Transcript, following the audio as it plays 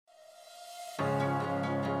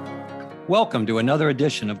Welcome to another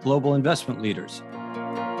edition of Global Investment Leaders.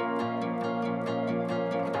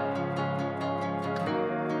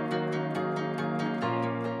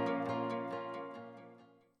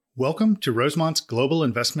 Welcome to Rosemont's Global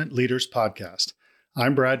Investment Leaders podcast.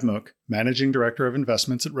 I'm Brad Mook, Managing Director of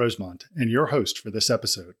Investments at Rosemont, and your host for this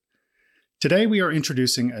episode. Today we are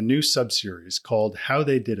introducing a new subseries called How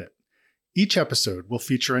They Did It. Each episode will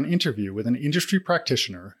feature an interview with an industry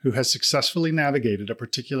practitioner who has successfully navigated a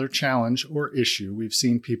particular challenge or issue we've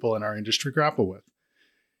seen people in our industry grapple with.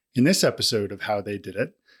 In this episode of How They Did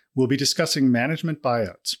It, we'll be discussing management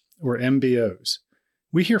buyouts, or MBOs.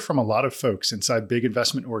 We hear from a lot of folks inside big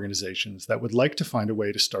investment organizations that would like to find a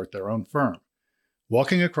way to start their own firm.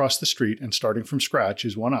 Walking across the street and starting from scratch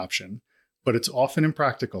is one option, but it's often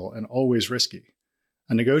impractical and always risky.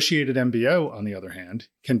 A negotiated MBO, on the other hand,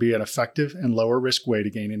 can be an effective and lower risk way to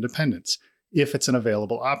gain independence if it's an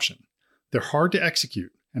available option. They're hard to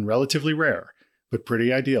execute and relatively rare, but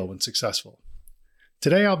pretty ideal when successful.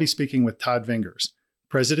 Today I'll be speaking with Todd Vingers,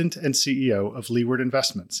 President and CEO of Leeward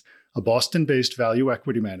Investments, a Boston-based value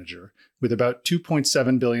equity manager with about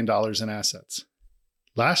 $2.7 billion in assets.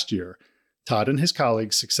 Last year, Todd and his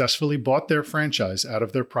colleagues successfully bought their franchise out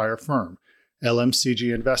of their prior firm,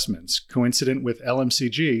 LMCG Investments, coincident with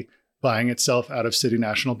LMCG buying itself out of City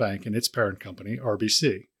National Bank and its parent company,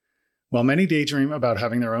 RBC. While many daydream about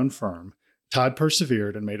having their own firm, Todd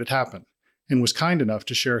persevered and made it happen, and was kind enough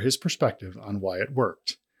to share his perspective on why it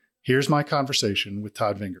worked. Here's my conversation with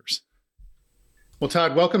Todd Vingers. Well,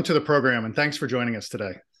 Todd, welcome to the program, and thanks for joining us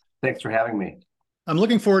today. Thanks for having me. I'm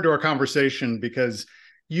looking forward to our conversation because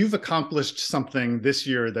you've accomplished something this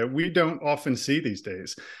year that we don't often see these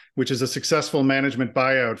days, which is a successful management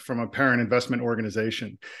buyout from a parent investment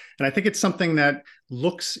organization. And I think it's something that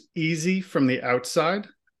looks easy from the outside,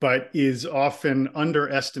 but is often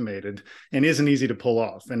underestimated and isn't easy to pull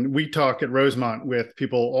off. And we talk at Rosemont with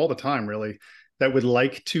people all the time, really, that would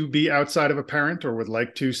like to be outside of a parent or would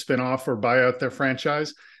like to spin off or buy out their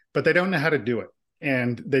franchise, but they don't know how to do it.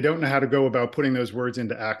 And they don't know how to go about putting those words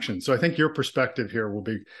into action. So I think your perspective here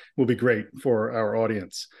will be great for our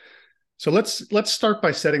audience. So let's start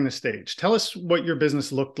by setting the stage. Tell us what your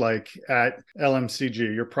business looked like at LMCG,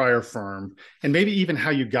 your prior firm, and maybe even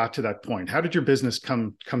how you got to that point. How did your business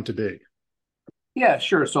come to be? Yeah,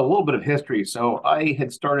 sure. So a little bit of history. So I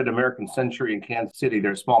had started American Century in Kansas City,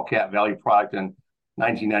 their small cap value product, in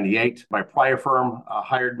 1998. My prior firm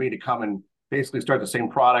hired me to come and basically start the same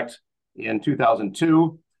product in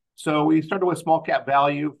 2002. So we started with small cap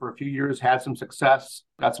value for a few years, had some success,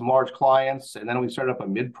 got some large clients, and then we started up a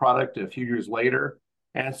mid product a few years later.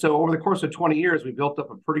 And so over the course of 20 years, we built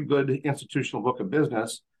up a pretty good institutional book of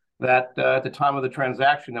business that at the time of the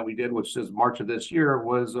transaction that we did, which is March of this year,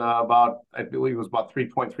 was about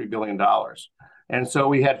 $3.3 billion. And so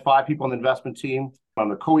we had 5 people on the investment team on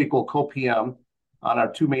the co-equal co-PM on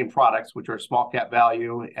our 2 main products, which are small cap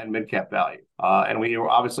value and mid cap value. And we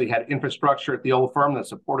obviously had infrastructure at the old firm that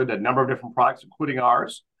supported a number of different products, including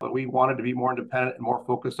ours. But we wanted to be more independent and more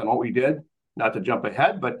focused on what we did, not to jump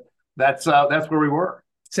ahead, but that's where we were.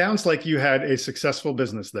 Sounds like you had a successful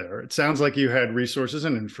business there. It sounds like you had resources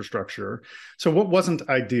and infrastructure. So what wasn't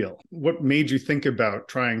ideal? What made you think about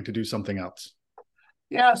trying to do something else?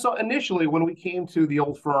 Yeah, so initially when we came to the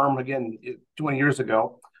old firm, again, 20 years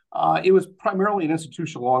ago, it was primarily an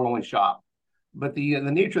institutional long-only shop. But the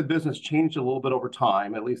nature of the business changed a little bit over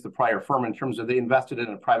time, at least the prior firm, in terms of they invested in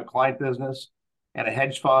a private client business and a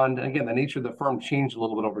hedge fund. And again, the nature of the firm changed a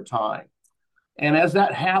little bit over time. And as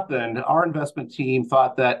that happened, our investment team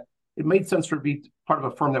thought that it made sense to be part of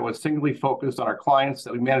a firm that was singularly focused on our clients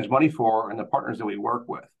that we manage money for and the partners that we work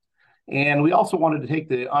with. And we also wanted to take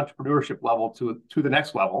the entrepreneurship level to the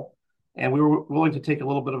next level. And we were willing to take a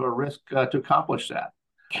little bit of a risk to accomplish that.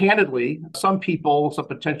 Candidly, some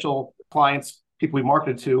potential clients, people we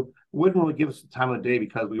marketed to, wouldn't really give us the time of the day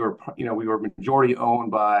because we were majority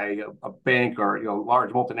owned by a bank or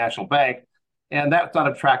large multinational bank, and that's not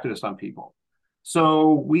attractive to some people.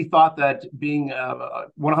 So we thought that being a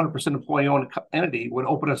 100% employee-owned entity would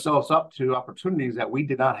open ourselves up to opportunities that we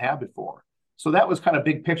did not have before. So that was kind of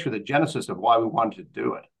big picture, the genesis of why we wanted to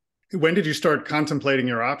do it. When did you start contemplating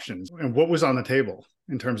your options, and what was on the table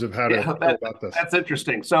in terms of how to go about this? That's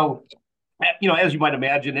interesting. So, as you might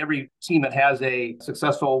imagine, every team that has a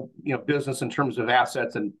successful, business in terms of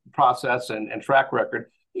assets and process and track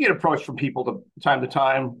record, you get approached from people to time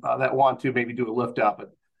that want to maybe do a lift up,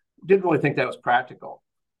 but didn't really think that was practical.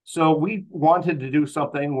 So we wanted to do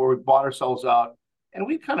something where we bought ourselves out, and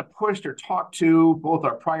we kind of pushed or talked to both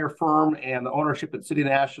our prior firm and the ownership at City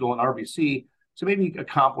National and RBC to maybe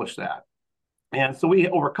accomplish that. And so we,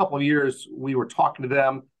 over a couple of years, we were talking to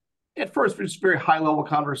them, At first, it was a very high level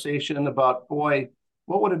conversation about, boy,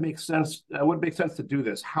 what would it make sense? Would it make sense to do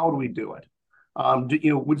this? How do we do it?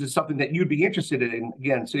 Which is something that you'd be interested in.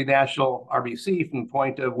 Again, City National, RBC, from the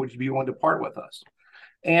point of would you be willing to part with us?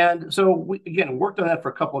 And so we, again, worked on that for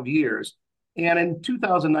a couple of years. And in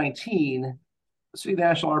 2019, City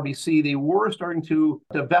National, RBC, they were starting to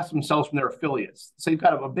divest themselves from their affiliates. So they've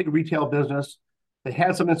got a big retail business. They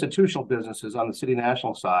had some institutional businesses on the City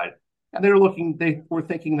National side. And they were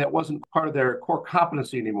thinking that wasn't part of their core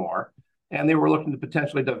competency anymore. And they were looking to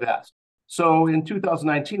potentially divest. So in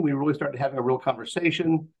 2019, we really started having a real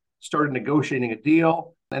conversation, started negotiating a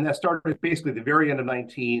deal. And that started basically at the very end of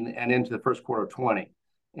 19 and into the first quarter of 20.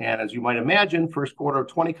 And as you might imagine, first quarter of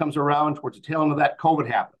 20 comes around, towards the tail end of that, COVID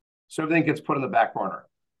happened. So everything gets put in the back burner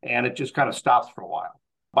and it just kind of stops for a while.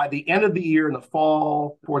 By the end of the year, in the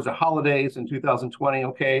fall, towards the holidays in 2020,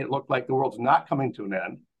 okay, it looked like the world's not coming to an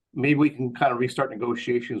end. Maybe we can kind of restart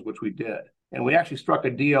negotiations, which we did. And we actually struck a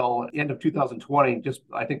deal at the end of 2020, just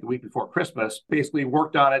I think the week before Christmas, basically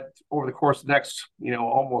worked on it over the course of the next,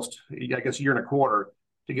 almost, I guess, year and a quarter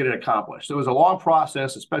to get it accomplished. So it was a long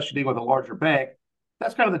process, especially dealing with a larger bank.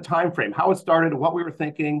 That's kind of the time frame, how it started, what we were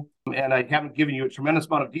thinking. And I haven't given you a tremendous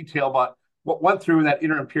amount of detail about what went through in that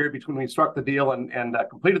interim period between when we struck the deal and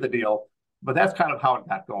completed the deal. But that's kind of how it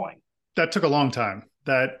got going. That took a long time.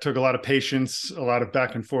 That took a lot of patience, a lot of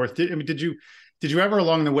back and forth. Did you ever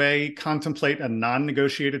along the way contemplate a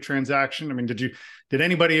non-negotiated transaction? I mean, did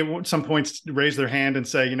anybody at some points raise their hand and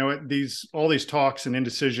say, you know what, all these talks and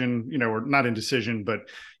indecision, or not indecision, but,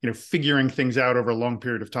 figuring things out over a long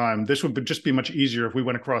period of time, this would just be much easier if we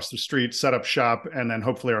went across the street, set up shop, and then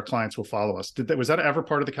hopefully our clients will follow us. Was that ever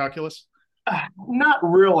part of the calculus? Not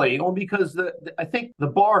really, because I think the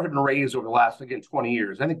bar had been raised over the last, 20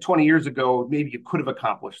 years. I think 20 years ago, maybe you could have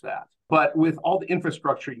accomplished that. But with all the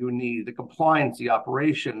infrastructure you need, the compliance, the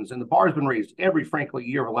operations, and the bar has been raised every, frankly,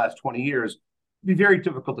 year over the last 20 years, it'd be very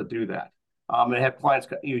difficult to do that. And have clients,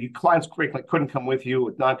 clients frankly couldn't come with you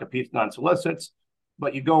with non-competes, non-solicits,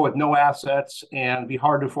 but you go with no assets and be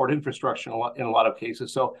hard to afford infrastructure in a lot of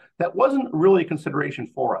cases. So that wasn't really a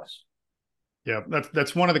consideration for us. Yeah,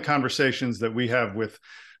 that's one of the conversations that we have with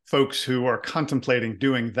folks who are contemplating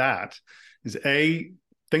doing that is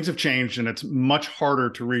things have changed and it's much harder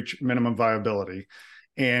to reach minimum viability.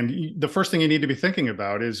 And the first thing you need to be thinking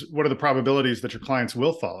about is what are the probabilities that your clients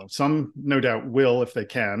will follow? Some no doubt will if they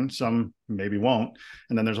can, some maybe won't.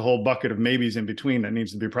 And then there's a whole bucket of maybes in between that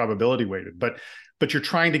needs to be probability weighted. But you're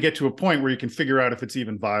trying to get to a point where you can figure out if it's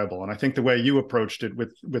even viable. And I think the way you approached it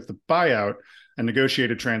with the buyout and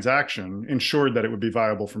negotiated transaction ensured that it would be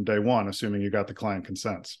viable from day one, assuming you got the client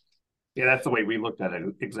consents. Yeah, that's the way we looked at it.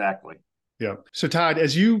 Exactly. Yeah. So Todd,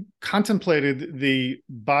 as you contemplated the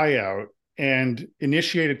buyout and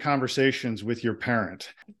initiated conversations with your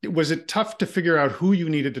parent, was it tough to figure out who you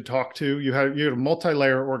needed to talk to? You had a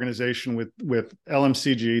multi-layer organization with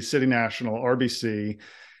LMCG, City National, RBC.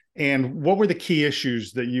 And what were the key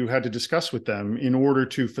issues that you had to discuss with them in order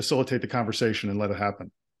to facilitate the conversation and let it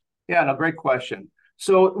happen? Yeah, no, great question.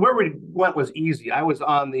 So where we went was easy. I was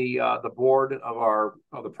on the board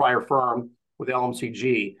of the prior firm with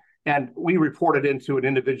LMCG, and we reported into an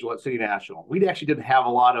individual at City National. We actually didn't have a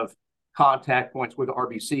lot of contact points with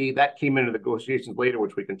RBC. That came into the negotiations later,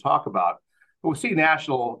 which we can talk about. But with City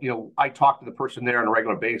National, I talked to the person there on a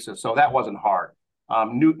regular basis, so that wasn't hard.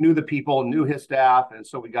 Knew the people, knew his staff, and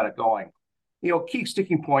so we got it going. Key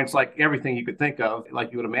sticking points, like everything you could think of,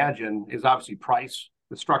 like you would imagine, is obviously price,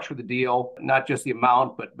 the structure of the deal, not just the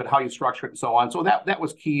amount, but how you structure it and so on. So that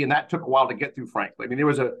was key, and that took a while to get through, frankly. I mean, there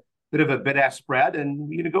was a bit of a bid-ask spread, and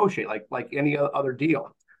you negotiate like any other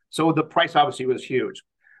deal. So the price obviously was huge.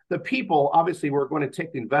 The people, obviously, we're going to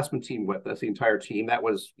take the investment team with us, the entire team. That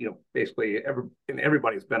was, basically in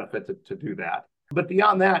everybody's benefit to do that. But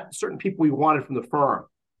beyond that, certain people we wanted from the firm.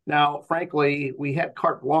 Now, frankly, we had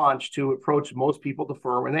carte blanche to approach most people at the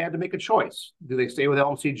firm, and they had to make a choice. Do they stay with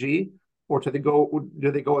LMCG, or do they go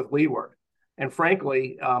with Leeward? And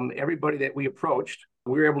frankly, everybody that we approached,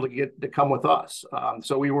 we were able to get to come with us.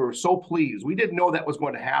 So we were so pleased. We didn't know that was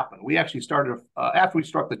going to happen. We actually started, after we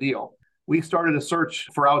struck the deal, we started a search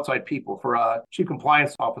for outside people, for a chief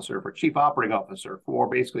compliance officer, for chief operating officer, for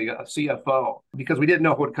basically a CFO, because we didn't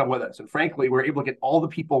know who would come with us. And frankly, we were able to get all the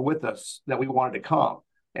people with us that we wanted to come.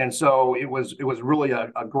 And so it was really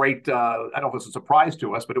a great, I don't know if it's a surprise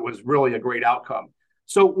to us, but it was really a great outcome.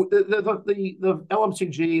 So the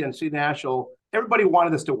LMCG and City National, everybody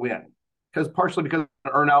wanted us to win, partially because of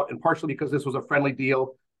the earnout and partially because this was a friendly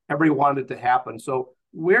deal. Everybody wanted it to happen. So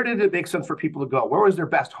where did it make sense for people to go? Where was their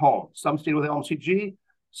best home? Some stayed with LMCG,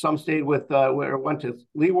 Some stayed with where went to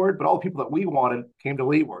Leeward, but all the people that we wanted came to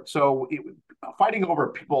Leeward. So fighting over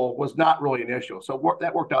people was not really an issue. So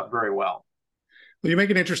that worked out very well. Well, you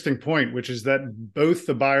make an interesting point, which is that both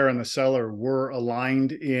the buyer and the seller were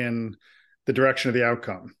aligned in the direction of the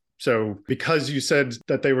outcome. So because you said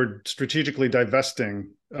that they were strategically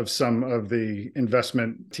divesting of some of the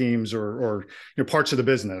investment teams or parts of the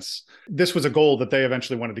business, this was a goal that they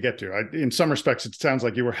eventually wanted to get to. In some respects, it sounds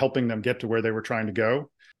like you were helping them get to where they were trying to go.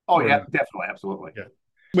 Oh, yeah, definitely. Absolutely. Yeah.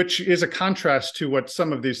 Which is a contrast to what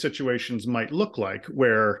some of these situations might look like,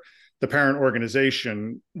 where the parent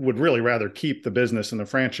organization would really rather keep the business and the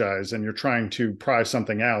franchise, and you're trying to pry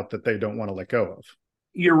something out that they don't want to let go of.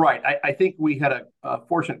 You're right. I think we had a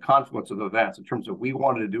fortunate confluence of events in terms of we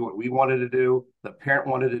wanted to do what we wanted to do, the parent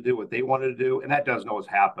wanted to do what they wanted to do, and that doesn't always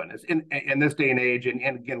happen. It's in this day and age, and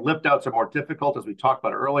again, lift outs are more difficult, as we talked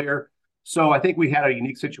about earlier. So I think we had a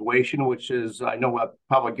unique situation, which is, I know we'll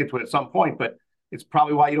probably get to it at some point, but it's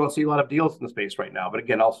probably why you don't see a lot of deals in the space right now. But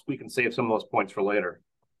again, we can save some of those points for later.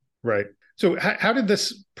 Right. So how did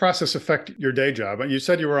this process affect your day job? You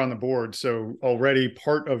said you were on the board, so already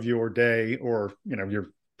part of your day, or your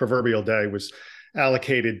proverbial day, was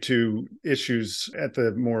allocated to issues at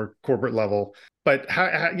the more corporate level. But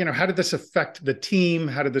how did this affect the team?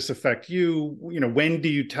 How did this affect you? When do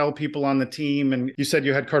you tell people on the team? And you said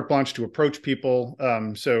you had carte blanche to approach people.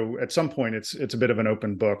 So at some point, it's a bit of an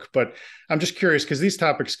open book. But I'm just curious, because these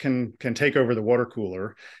topics can take over the water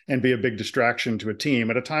cooler and be a big distraction to a team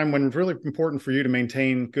at a time when it's really important for you to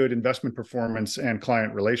maintain good investment performance and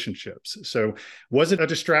client relationships. So was it a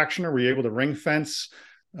distraction, or were you able to ring fence?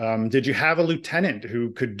 Did you have a lieutenant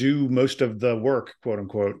who could do most of the work, quote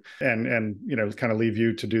unquote, and kind of leave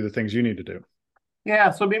you to do the things you need to do?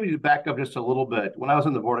 Yeah, so maybe to back up just a little bit, when I was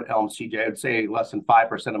on the board at LMCJ, I'd say less than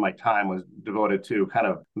 5% of my time was devoted to kind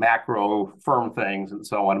of macro firm things and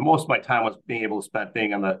so on. Most of my time was being able to spend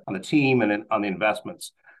being on the team and on the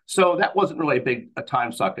investments. So that wasn't really a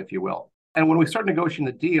time suck, if you will. And when we started negotiating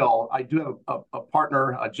the deal, I do have a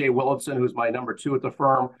partner, Jay Willardson, who's my number 2 at the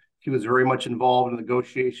firm. He was very much involved in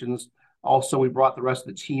negotiations. Also, we brought the rest of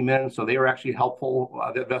the team in, so they were actually helpful,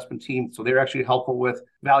 the investment team. So they were actually helpful with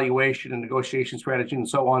valuation and negotiation strategy and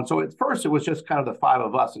so on. So at first, it was just kind of the 5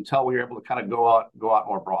 of us until we were able to kind of go out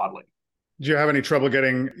more broadly. Did you have any trouble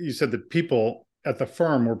you said that people at the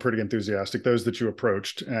firm were pretty enthusiastic, those that you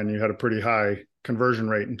approached, and you had a pretty high conversion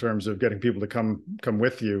rate in terms of getting people to come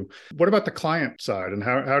with you. What about the client side, and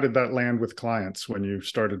how did that land with clients when you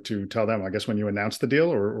started to tell them? I guess when you announced the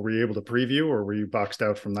deal, or were you able to preview, or were you boxed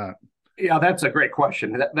out from that? Yeah, that's a great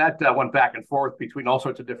question. That went back and forth between all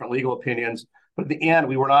sorts of different legal opinions. But at the end,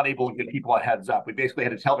 we were not able to give people a heads up. We basically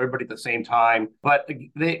had to tell everybody at the same time. But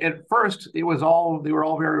at first, they were all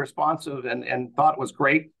very responsive and thought it was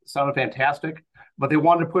great, sounded fantastic. But they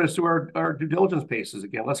wanted to put us through our due diligence paces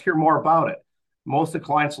again. Let's hear more about it. Most of the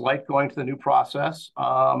clients like going to the new process,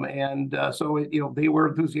 so they were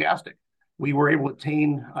enthusiastic. We were able to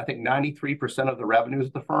attain, I think, 93% of the revenues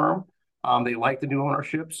of the firm. They liked the new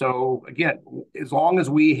ownership. So again, as long as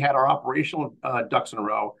we had our operational ducks in a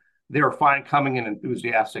row, they were fine coming and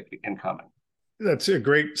enthusiastic in coming. That's a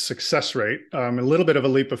great success rate. A little bit of a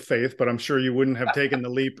leap of faith, but I'm sure you wouldn't have taken the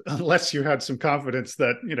leap unless you had some confidence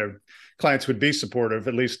that clients would be supportive,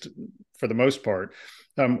 at least for the most part.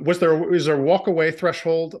 Is there a walk away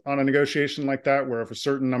threshold on a negotiation like that, where if a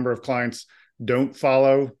certain number of clients don't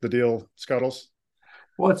follow, the deal scuttles?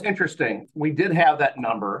 Well, it's interesting. We did have that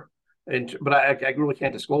number, but I really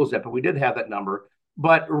can't disclose that. But we did have that number.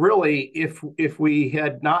 But really, if we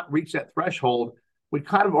had not reached that threshold, we'd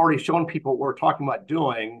kind of already shown people what we're talking about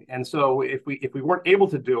doing. And so if we weren't able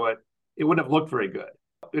to do it, it wouldn't have looked very good.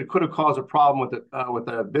 It could have caused a problem with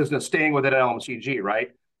the business staying with it at LMCG, right?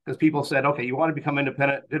 Because people said, okay, you want to become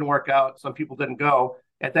independent, didn't work out, some people didn't go.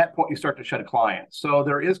 At that point, you start to shed clients. So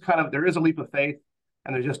there is a leap of faith,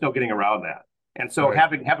 and there's just no getting around that. And so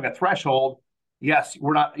having a threshold, yes,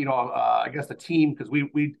 we're not, I guess the team, because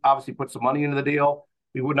we obviously put some money into the deal,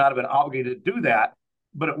 we would not have been obligated to do that,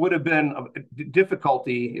 but it would have been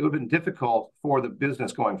difficult for the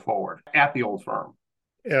business going forward at the old firm.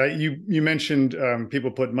 You mentioned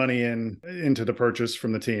people put money into the purchase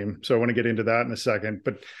from the team. So I want to get into that in a second.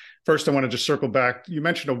 But first, I want to just circle back. You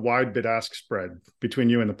mentioned a wide bid-ask spread between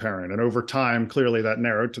you and the parent. And over time, clearly that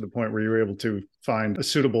narrowed to the point where you were able to find a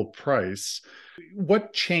suitable price.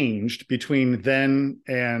 What changed between then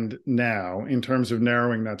and now in terms of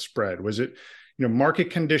narrowing that spread? Was it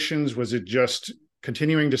market conditions? Was it just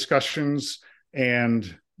continuing discussions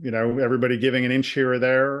and everybody giving an inch here or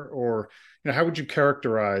there? Or how would you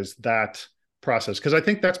characterize that process? Because I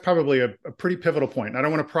think that's probably a pretty pivotal point. I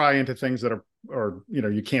don't want to pry into things that are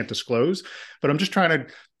you can't disclose, but I'm just trying to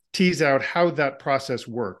tease out how that process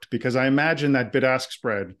worked, because I imagine that bid-ask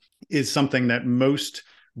spread is something that most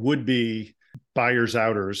would-be buyers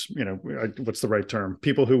outers, what's the right term?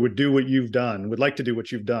 People who would do what you've done, would like to do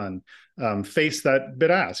what you've done, face that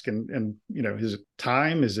bid-ask. And is it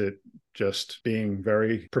time? Is it just being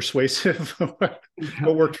very persuasive?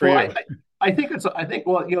 What worked for you? I think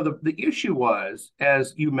the issue was,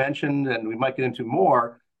 as you mentioned, and we might get into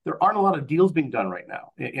more, there aren't a lot of deals being done right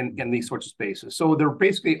now in these sorts of spaces. So there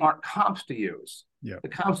basically aren't comps to use. Yeah. The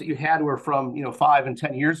comps that you had were from 5 and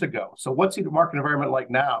 10 years ago. So what's the market environment like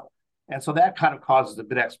now? And so that kind of causes the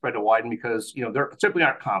bid-ask spread to widen, because there simply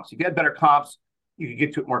aren't comps. If you had better comps, you could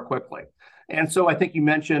get to it more quickly. And so I think you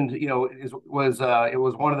mentioned, it was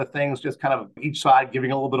one of the things, just kind of each side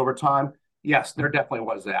giving a little bit over time. Yes, there definitely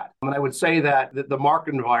was that. And I would say that the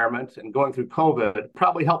market environment and going through COVID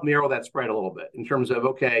probably helped narrow that spread a little bit in terms of,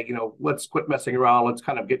 okay, let's quit messing around. Let's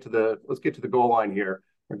kind of get to the goal line here,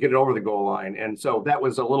 or get it over the goal line. And so that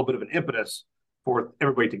was a little bit of an impetus for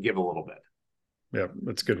everybody to give a little bit. Yeah,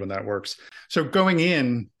 that's good when that works. So going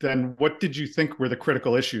in, then what did you think were the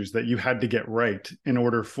critical issues that you had to get right in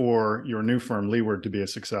order for your new firm, Leeward, to be a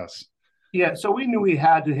success? Yeah, so we knew we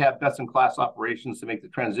had to have best-in-class operations to make the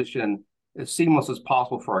transition as seamless as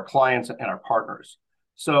possible for our clients and our partners.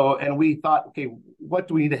 So, and we thought, okay, what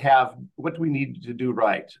do we need to have? What do we need to do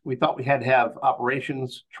right? We thought we had to have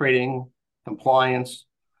operations, trading, compliance,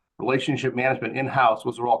 relationship management in-house.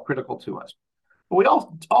 Those were all critical to us. But we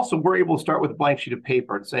also were able to start with a blank sheet of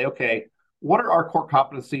paper and say, okay, what are our core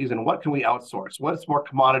competencies and what can we outsource? What's more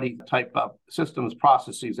commodity type of systems,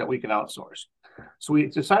 processes that we can outsource? So we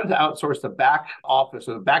decided to outsource the back office,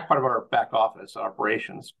 or the back part of our back office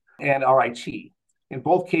operations, and our IT. In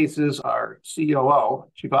both cases, our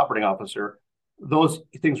COO, Chief Operating Officer, those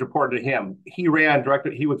things reported to him. He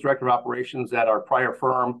was director of operations at our prior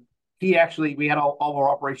firm. We had all of our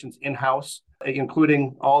operations in-house,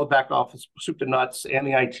 including all the back office, soup to nuts, and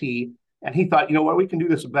the IT. And he thought, we can do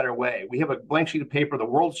this a better way. We have a blank sheet of paper. The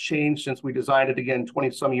world's changed since we designed it again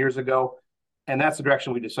 20 some years ago. And that's the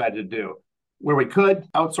direction we decided to do. Where we could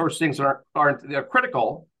outsource things that they're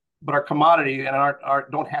critical, but are commodity and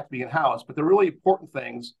don't have to be in-house. But the really important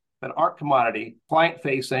things that aren't commodity,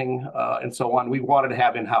 client-facing, and so on, we wanted to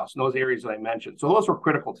have in-house in those areas that I mentioned. So those were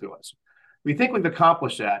critical to us. We think we've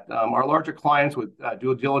accomplished that. Our larger clients with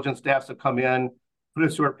due diligence staffs have come in, put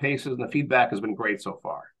us through our paces, and the feedback has been great so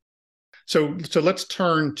far. So let's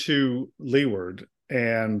turn to Leeward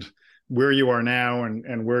and where you are now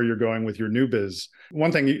and where you're going with your new biz.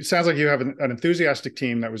 One thing, it sounds like you have an enthusiastic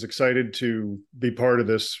team that was excited to be part of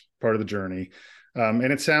the journey.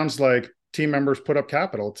 And it sounds like team members put up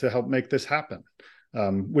capital to help make this happen.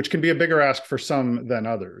 Which can be a bigger ask for some than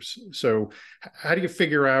others. So how do you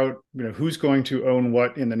figure out, who's going to own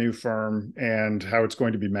what in the new firm and how it's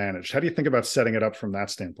going to be managed? How do you think about setting it up from that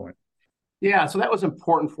standpoint? Yeah, so that was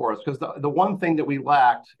important for us, because the one thing that we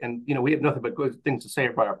lacked, and we have nothing but good things to say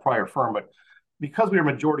about our prior firm, but because we were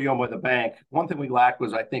majority owned by the bank, one thing we lacked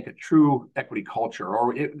was, I think, a true equity culture,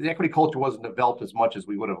 the equity culture wasn't developed as much as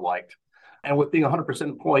we would have liked. And with being 100%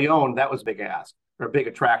 employee owned, that was a big ask, or a big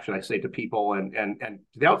attraction, I say, to people and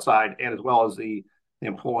to the outside, and as well as the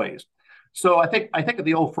employees. So I think at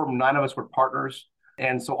the old firm, 9 of us were partners.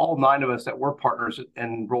 And so all 9 of us that were partners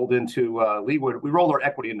and rolled into Leeward, we rolled our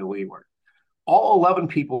equity into Leeward. All 11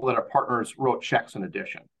 people that are partners wrote checks in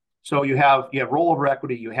addition. So you have rollover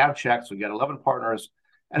equity, you have checks, so you got 11 partners.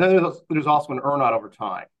 And then there's also an earnout over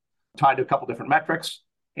time, tied to a couple different metrics.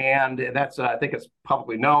 And that's, I think it's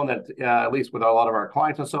publicly known that at least with a lot of our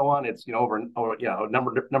clients and so on, it's over a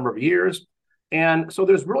number of years. And so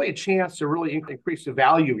there's really a chance to really increase the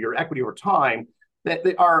value of your equity over time. That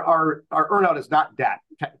our earnout is not debt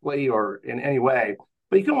technically or in any way,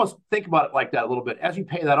 but you can almost think about it like that a little bit. As you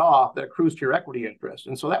pay that off, that accrues to your equity interest.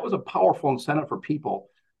 And so that was a powerful incentive for people,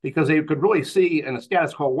 because they could really see in a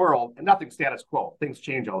status quo world, and nothing's status quo, things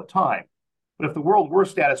change all the time. But if the world were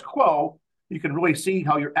status quo, you can really see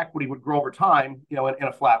how your equity would grow over time, in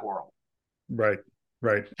a flat world. Right.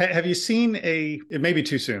 Have you seen it may be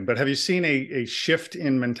too soon, but have you seen a shift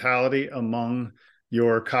in mentality among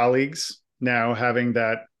your colleagues now having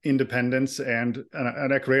that independence and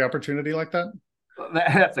an equity opportunity like that?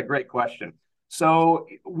 That's a great question. So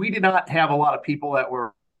we did not have a lot of people that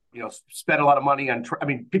were, spent a lot of money on,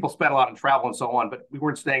 people spent a lot on travel and so on, but we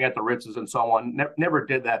weren't staying at the Ritzes and so on. Never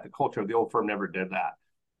did that. The culture of the old firm never did that.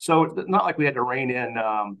 So it's not like we had to rein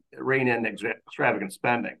in extravagant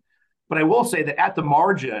spending. But I will say that at the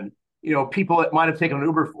margin, people that might have taken an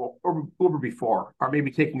Uber before are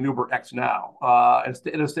maybe taking an Uber X now.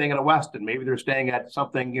 Instead of staying at a Westin, maybe they're staying at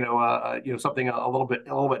something, something a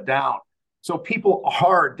little bit down. So people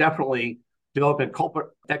are definitely developing corporate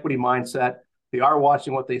equity mindset. They are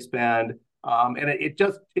watching what they spend, and it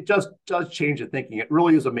just does change the thinking. It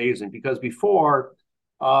really is amazing because before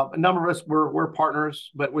a number of us were partners,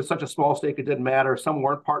 but with such a small stake, it didn't matter. Some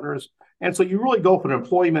weren't partners. And so you really go from an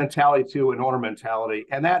employee mentality to an owner mentality,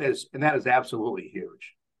 and that is absolutely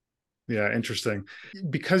huge. Yeah, interesting.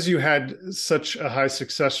 Because you had such a high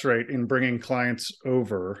success rate in bringing clients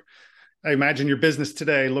over, I imagine your business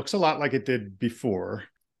today looks a lot like it did before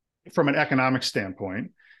from an economic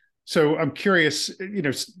standpoint. So I'm curious,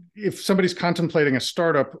 if somebody's contemplating a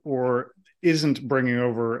startup or isn't bringing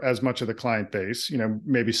over as much of the client base,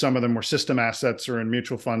 maybe some of them were system assets or in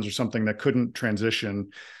mutual funds or something that couldn't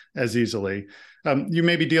transition as easily. You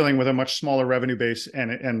may be dealing with a much smaller revenue base,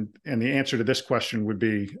 and the answer to this question would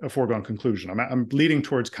be a foregone conclusion. I'm leading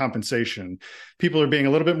towards compensation. People are being a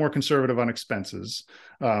little bit more conservative on expenses,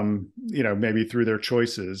 maybe through their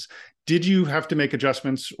choices. Did you have to make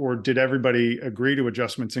adjustments, or did everybody agree to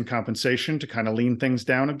adjustments in compensation to kind of lean things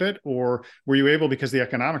down a bit? Or were you able, because the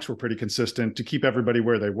economics were pretty consistent, to keep everybody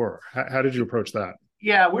where they were? How did you approach that?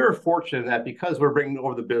 Yeah, we were fortunate that because we're bringing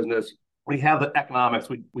over the business, we have the economics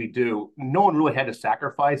we do. No one really had to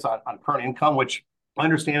sacrifice on current income, which I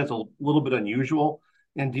understand is a little bit unusual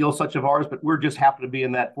in deals such as ours, but we're just happen to be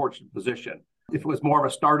in that fortunate position. If it was more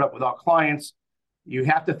of a startup without clients, you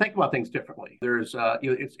have to think about things differently. There's,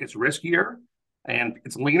 it's riskier and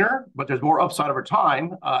it's leaner, but there's more upside over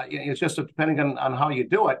time. It's just depending on how you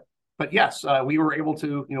do it. But yes, we were able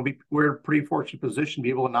to, we're in a pretty fortunate position to be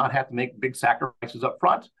able to not have to make big sacrifices up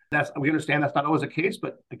front. We understand that's not always the case,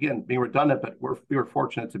 but again, being redundant, but we were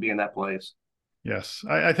fortunate to be in that place. Yes,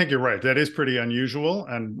 I think you're right. That is pretty unusual.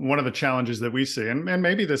 And one of the challenges that we see, and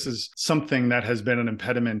maybe this is something that has been an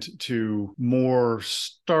impediment to more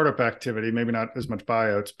startup activity, maybe not as much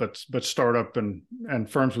buyouts, but startup and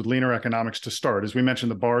firms with leaner economics to start. As we mentioned,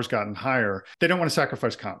 the bar's gotten higher. They don't want to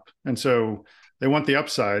sacrifice comp. And so they want the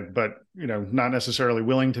upside, but not necessarily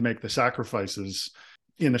willing to make the sacrifices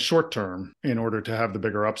in the short term in order to have the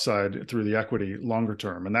bigger upside through the equity longer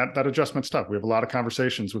term. And that adjustment's tough. We have a lot of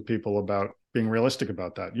conversations with people about being realistic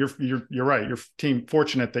about that. You're right. Your team,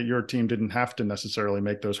 fortunate that your team didn't have to necessarily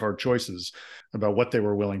make those hard choices about what they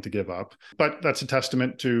were willing to give up. But that's a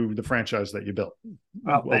testament to the franchise that you built.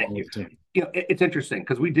 Well, thank you. It's interesting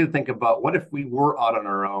because we did think about what if we were out on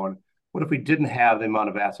our own? What if we didn't have the amount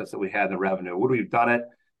of assets that we had in the revenue? Would we have done it?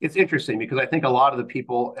 It's interesting because I think a lot of the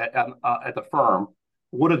people at the firm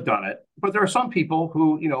would have done it. But there are some people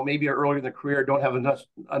who, maybe are earlier in their career, don't have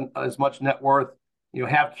as much net worth,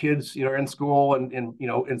 have kids, in school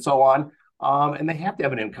and so on. And they have to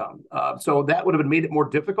have an income. So that would have made it more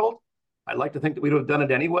difficult. I'd like to think that we would have done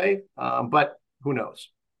it anyway, but who knows?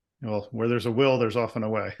 Well, where there's a will, there's often a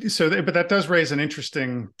way. But that does raise an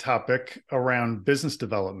interesting topic around business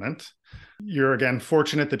development. You're, again,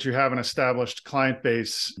 fortunate that you have an established client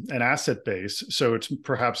base and asset base, so it's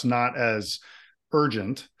perhaps not as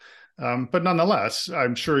urgent. But nonetheless,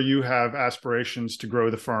 I'm sure you have aspirations to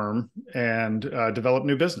grow the firm and develop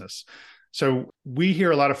new business. So we see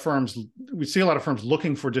a lot of firms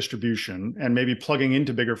looking for distribution and maybe plugging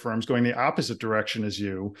into bigger firms, going the opposite direction as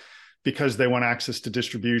you, because they want access to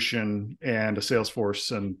distribution and a sales force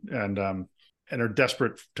and are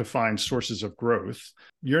desperate to find sources of growth.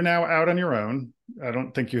 You're now out on your own. I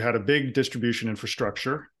don't think you had a big distribution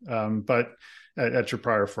infrastructure, but at your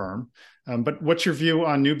prior firm. But what's your view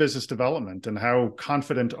on new business development, and how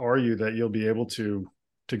confident are you that you'll be able to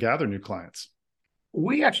gather new clients?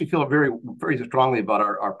 We actually feel very, very strongly about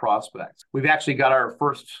our prospects. We've actually got our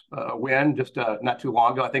first win just not too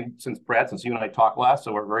long ago, I think, since you and I talked last.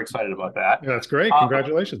 So we're very excited about that. Yeah, that's great.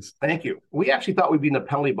 Congratulations. Thank you. We actually thought we'd be in the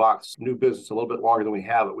penalty box new business a little bit longer than we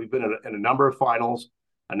have it. We've been in a number of finals,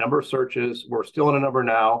 a number of searches. We're still in a number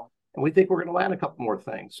now, and we think we're going to land a couple more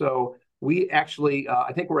things. So we actually,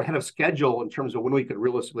 I think we're ahead of schedule in terms of when we could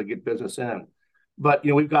realistically get business in. But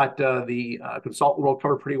we've got the consultant world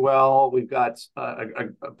covered pretty well. We've got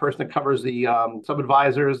a person that covers the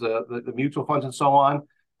sub-advisors, the mutual funds, and so on.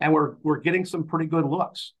 And we're getting some pretty good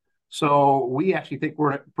looks. So we actually think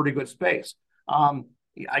we're in a pretty good space.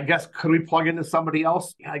 I guess, could we plug into somebody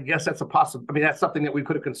else? I guess that's a possibility. I mean, that's something that we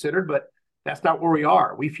could have considered, but that's not where we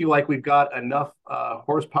are. We feel like we've got enough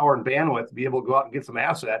horsepower and bandwidth to be able to go out and get some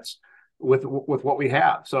assets with what we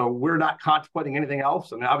have. So we're not contemplating anything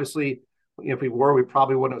else. And obviously, if we were, we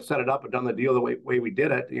probably wouldn't have set it up and done the deal the way we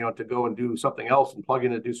did it, to go and do something else and plug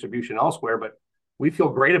in the distribution elsewhere. But we feel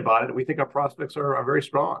great about it. And we think our prospects are very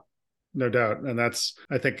strong. no doubt. And that's,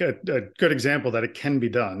 I think, a good example that it can be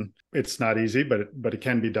done. It's not easy, but it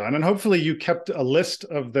can be done. And hopefully you kept a list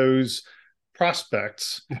of those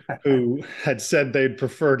prospects who had said they'd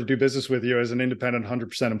prefer to do business with you as an independent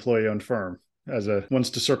 100% employee-owned firm, as a ones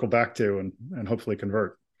to circle back to and hopefully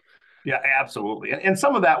convert. Yeah, absolutely. And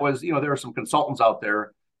some of that was, there are some consultants out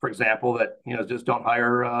there, for example, that, just don't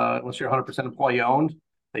hire unless you're 100% employee owned.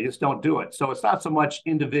 They just don't do it. So it's not so much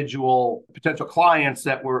individual potential clients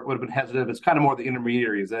that would have been hesitant. It's kind of more the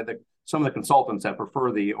intermediaries, some of the consultants that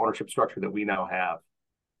prefer the ownership structure that we now have.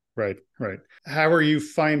 Right. How are you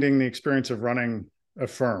finding the experience of running a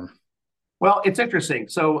firm? Well, it's interesting.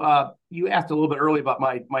 So you asked a little bit early about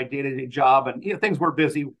my day-to-day job, and things were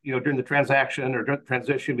busy, during the transaction or during the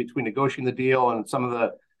transition between negotiating the deal and some of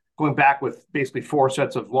the going back with basically 4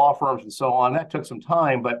 sets of law firms and so on. That took some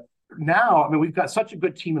time, but now, we've got such a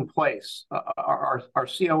good team in place. Our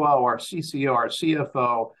COO, our CCO, our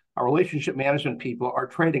CFO, our relationship management people, our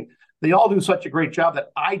trading, they all do such a great job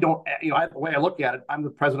that I don't, the way I look at it, I'm the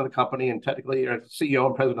president of the company and technically CEO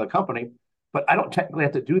and president of the company, but I don't technically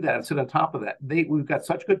have to do that and sit on top of that. We've got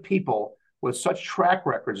such good people with such track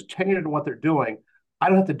records, tenured in what they're doing. I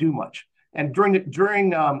don't have to do much. And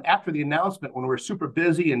after the announcement, when we were super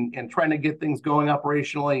busy and trying to get things going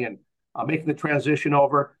operationally and making the transition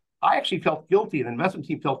over, I actually felt guilty, and the investment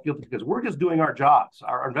team felt guilty because we're just doing our jobs,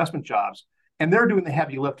 our investment jobs, and they're doing the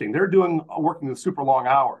heavy lifting. They're working the super long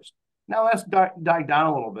hours. Now that's died down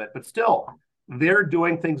a little bit, but still, they're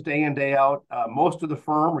doing things day in, day out. Most of the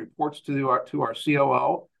firm reports to our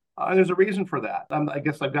COO, and there's a reason for that. I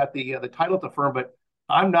guess I've got the title at the firm, but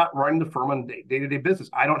I'm not running the firm on day-to-day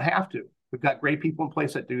business. I don't have to. We've got great people in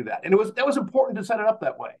place that do that, and that was important to set it up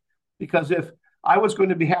that way, because if I was going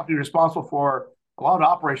to be have to be responsible for a lot of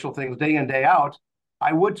operational things day in, day out,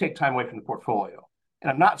 I would take time away from the portfolio.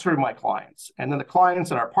 And I'm not serving my clients. And then the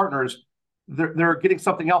clients and our partners, they're getting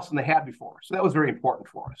something else than they had before. So that was very important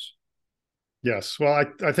for us. Yes. Well,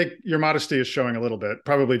 I think your modesty is showing a little bit.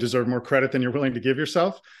 Probably deserve more credit than you're willing to give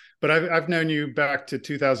yourself. But I've known you back to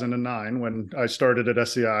 2009 when I started at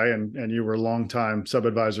SEI, and you were a longtime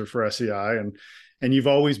sub-advisor for SEI. And you've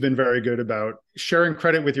always been very good about sharing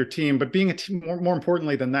credit with your team, but being a team, more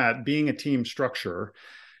importantly than that, being a team structure.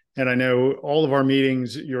 And I know all of our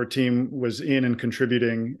meetings, your team was in and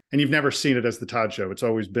contributing, and you've never seen it as the Todd Show. It's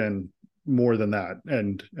always been more than that.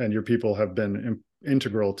 And your people have been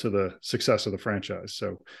integral to the success of the franchise.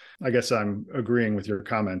 So I guess I'm agreeing with your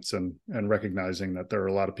comments and recognizing that there are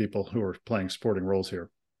a lot of people who are playing supporting roles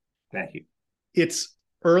here. Thank you. It's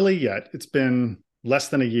early yet. It's been less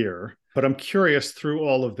than a year. But I'm curious, through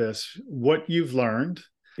all of this, what you've learned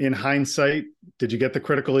in hindsight. Did you get the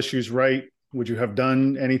critical issues right? Would you have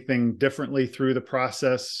done anything differently through the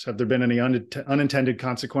process? Have there been any unintended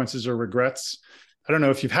consequences or regrets? I don't know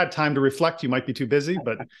if you've had time to reflect. You might be too busy,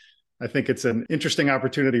 but I think it's an interesting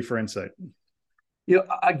opportunity for insight.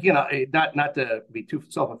 Again, not to be too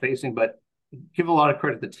self-effacing, but give a lot of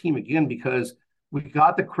credit to the team again, because we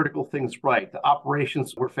got the critical things right. The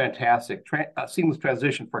operations were fantastic. Seamless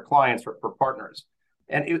transition for clients, for partners.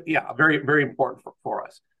 And very, very important for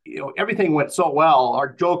us. Everything went so well.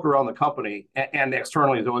 Our joke around the company and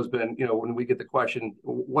externally has always been, when we get the question,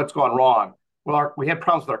 what's gone wrong? Well, we had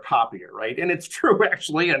problems with our copier, right? And it's true,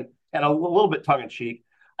 actually, and a little bit tongue-in-cheek.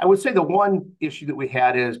 I would say the one issue that we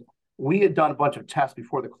had is we had done a bunch of tests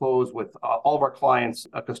before the close with all of our clients'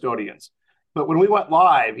 custodians. But when we went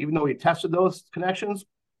live, even though we tested those connections,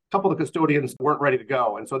 a couple of the custodians weren't ready to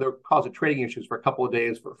go. And so they were causing trading issues for a couple of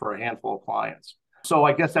days for a handful of clients. So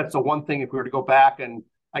I guess that's the one thing, if we were to go back, and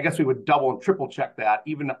I guess we would double and triple check that,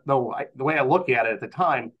 even though the way I look at it at the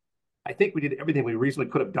time, I think we did everything we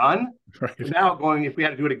reasonably could have done. Right. Now if we had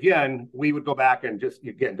to do it again, we would go back and just,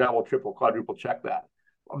 again, double, triple, quadruple check that.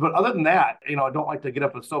 But other than that, I don't like to get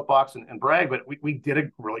up in the soapbox and brag, but we did a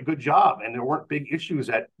really good job. And there weren't big issues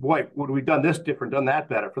that, boy, would we done this different, done that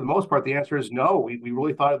better? For the most part, the answer is no. We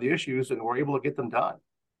really thought of the issues and were able to get them done.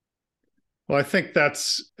 Well, I think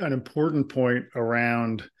that's an important point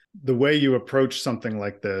around the way you approach something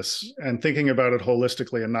like this and thinking about it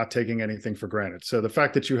holistically and not taking anything for granted. So the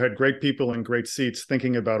fact that you had great people in great seats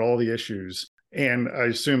thinking about all the issues, and I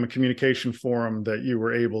assume a communication forum that you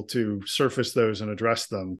were able to surface those and address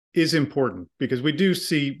them, is important, because we do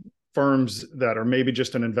see firms that are maybe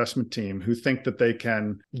just an investment team who think that they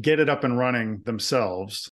can get it up and running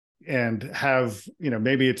themselves and have,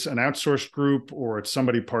 maybe it's an outsourced group or it's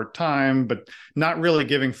somebody part-time, but not really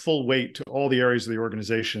giving full weight to all the areas of the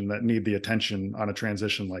organization that need the attention on a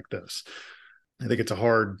transition like this. I think it's a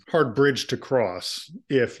hard bridge to cross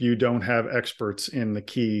if you don't have experts in the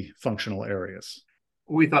key functional areas.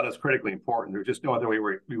 We thought it was critically important. There's just no other way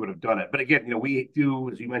we would have done it. But again, we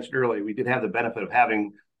do, as you mentioned earlier, we did have the benefit of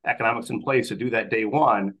having economics in place to do that day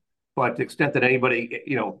one. But to the extent that anybody,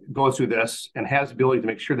 goes through this and has the ability to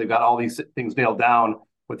make sure they've got all these things nailed down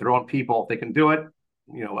with their own people, if they can do it,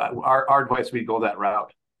 our advice would be go that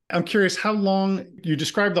route. I'm curious, how long, you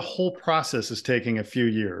described the whole process as taking a few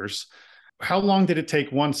years. How long did it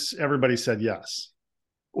take once everybody said yes?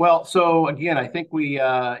 Well, so again, I think we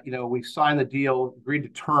signed the deal, agreed to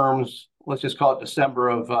terms. Let's just call it December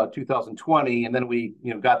of 2020, and then we,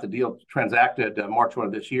 got the deal transacted March 1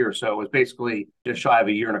 of this year. So it was basically just shy of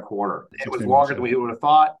a year and a quarter. It was longer than we would have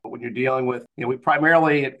thought. But when you're dealing with, we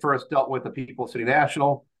primarily at first dealt with the people at City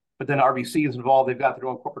National, but then RBC is involved. They've got their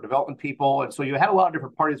own corporate development people, and so you had a lot of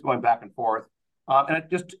different parties going back and forth. And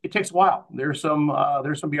it takes a while. There's some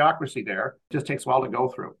bureaucracy there. It just takes a while to go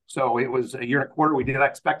through. So it was a year and a quarter. We didn't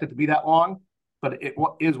expect it to be that long, but it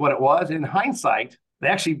is what it was. In hindsight, they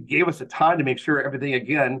actually gave us the time to make sure everything,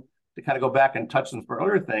 again, to kind of go back and touch some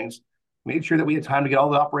earlier things, made sure that we had time to get all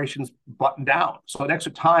the operations buttoned down. So an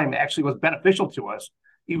extra time actually was beneficial to us,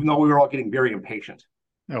 even though we were all getting very impatient.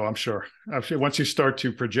 Oh, I'm sure. Once you start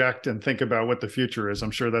to project and think about what the future is,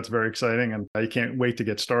 I'm sure that's very exciting, and you can't wait to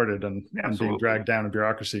get started. And being dragged down in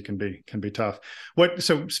bureaucracy can be tough.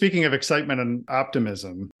 So speaking of excitement and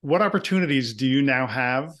optimism, what opportunities do you now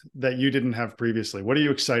have that you didn't have previously? What are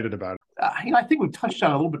you excited about? I think we've touched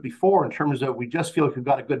on it a little bit before in terms of we just feel like we've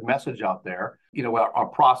got a good message out there. Our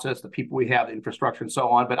process, the people we have, the infrastructure, and so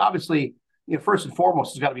on. But obviously, first and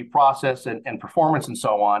foremost, it's got to be process and performance and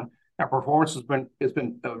so on. Our performance has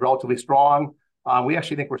been relatively strong. We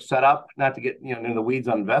actually think we're set up, not to get into the weeds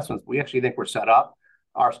on investments. But we actually think we're set up.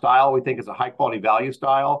 Our style, we think, is a high quality value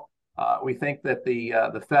style. We think that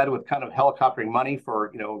the Fed, with kind of helicoptering money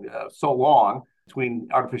for so long between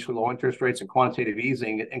artificially low interest rates and quantitative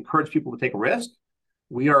easing, encourage people to take a risk.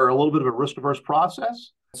 We are a little bit of a risk averse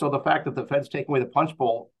process. So the fact that the Fed's taking away the punch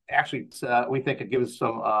bowl, actually, we think it gives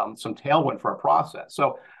some tailwind for our process.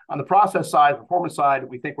 So on the process side, performance side,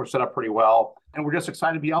 we think we're set up pretty well. And we're just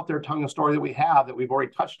excited to be out there telling the story that we have, that we've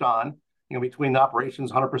already touched on, between the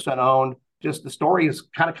operations, 100% owned. Just the story is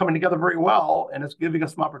kind of coming together very well, and it's giving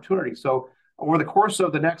us some opportunity. So over the course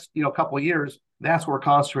of the next, couple of years, that's what we're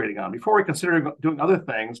concentrating on. Before we consider doing other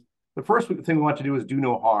things, the first thing we want to do is do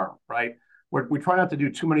no harm, right? We try not to do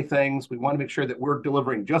too many things. We want to make sure that we're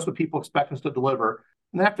delivering just what people expect us to deliver.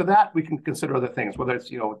 And after that, we can consider other things, whether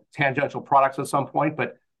it's, tangential products at some point,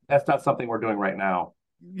 but that's not something we're doing right now.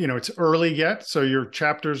 It's early yet, so your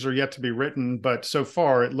chapters are yet to be written, but so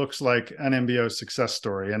far it looks like an MBO success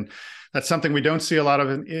story. And that's something we don't see a lot of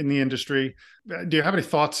in the industry. Do you have any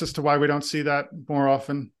thoughts as to why we don't see that more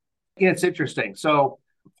often? Yeah, it's interesting. So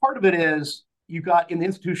part of it is you've got in the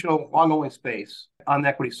institutional long-only space on the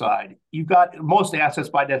equity side, you've got most assets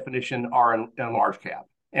by definition are in large cap.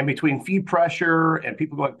 And between fee pressure and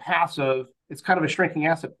people going passive, it's kind of a shrinking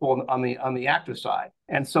asset pool on the active side.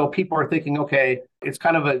 And so people are thinking, okay, it's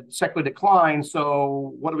kind of a secular decline.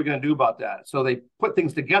 So what are we going to do about that? So they put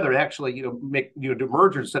things together to actually, make, do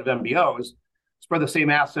mergers instead of MBOs, spread the same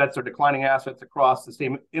assets or declining assets across the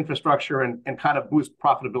same infrastructure and kind of boost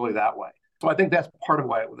profitability that way. So I think that's part of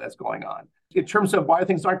why that's going on. In terms of why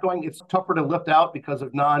things aren't going, it's tougher to lift out because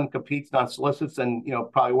of non-competes, non-solicits, and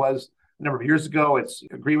probably was a number of years ago. Its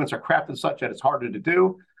agreements are crafted such that it's harder to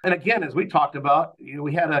do. And again, as we talked about,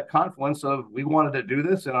 we had a confluence of we wanted to do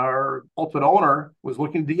this, and our ultimate owner was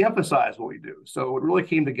looking to de-emphasize what we do. So it really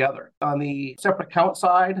came together. On the separate account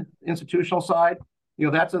side, institutional side,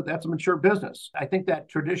 that's a mature business. I think that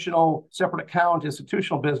traditional separate account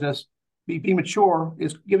institutional business, be mature,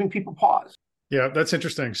 is giving people pause. Yeah, that's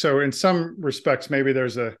interesting. So in some respects, maybe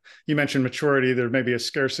you mentioned maturity, there may be a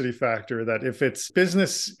scarcity factor that if it's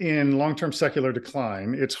business in long-term secular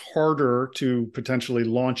decline, it's harder to potentially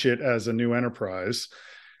launch it as a new enterprise.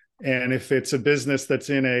 And if it's a business that's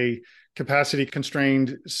in a capacity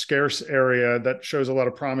constrained, scarce area that shows a lot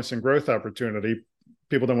of promise and growth opportunity,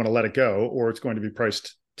 people don't want to let it go, or it's going to be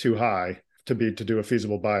priced too high to do a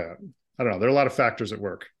feasible buyout. I don't know. There are a lot of factors at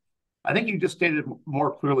work. I think you just stated it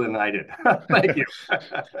more clearly than I did. Thank you.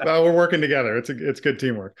 Well, we're working together. It's good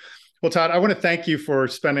teamwork. Well, Todd, I want to thank you for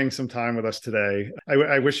spending some time with us today.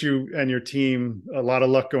 I wish you and your team a lot of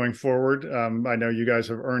luck going forward. I know you guys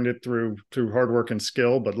have earned it through hard work and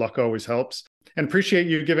skill, but luck always helps. And appreciate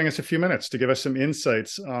you giving us a few minutes to give us some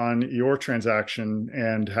insights on your transaction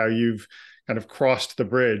and how you've kind of crossed the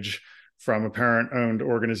bridge from a parent-owned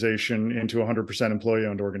organization into a 100%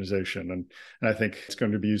 employee-owned organization. And I think it's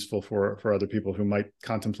going to be useful for other people who might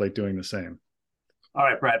contemplate doing the same. All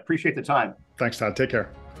right, Brad. Appreciate the time. Thanks, Todd. Take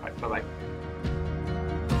care. All right, bye-bye.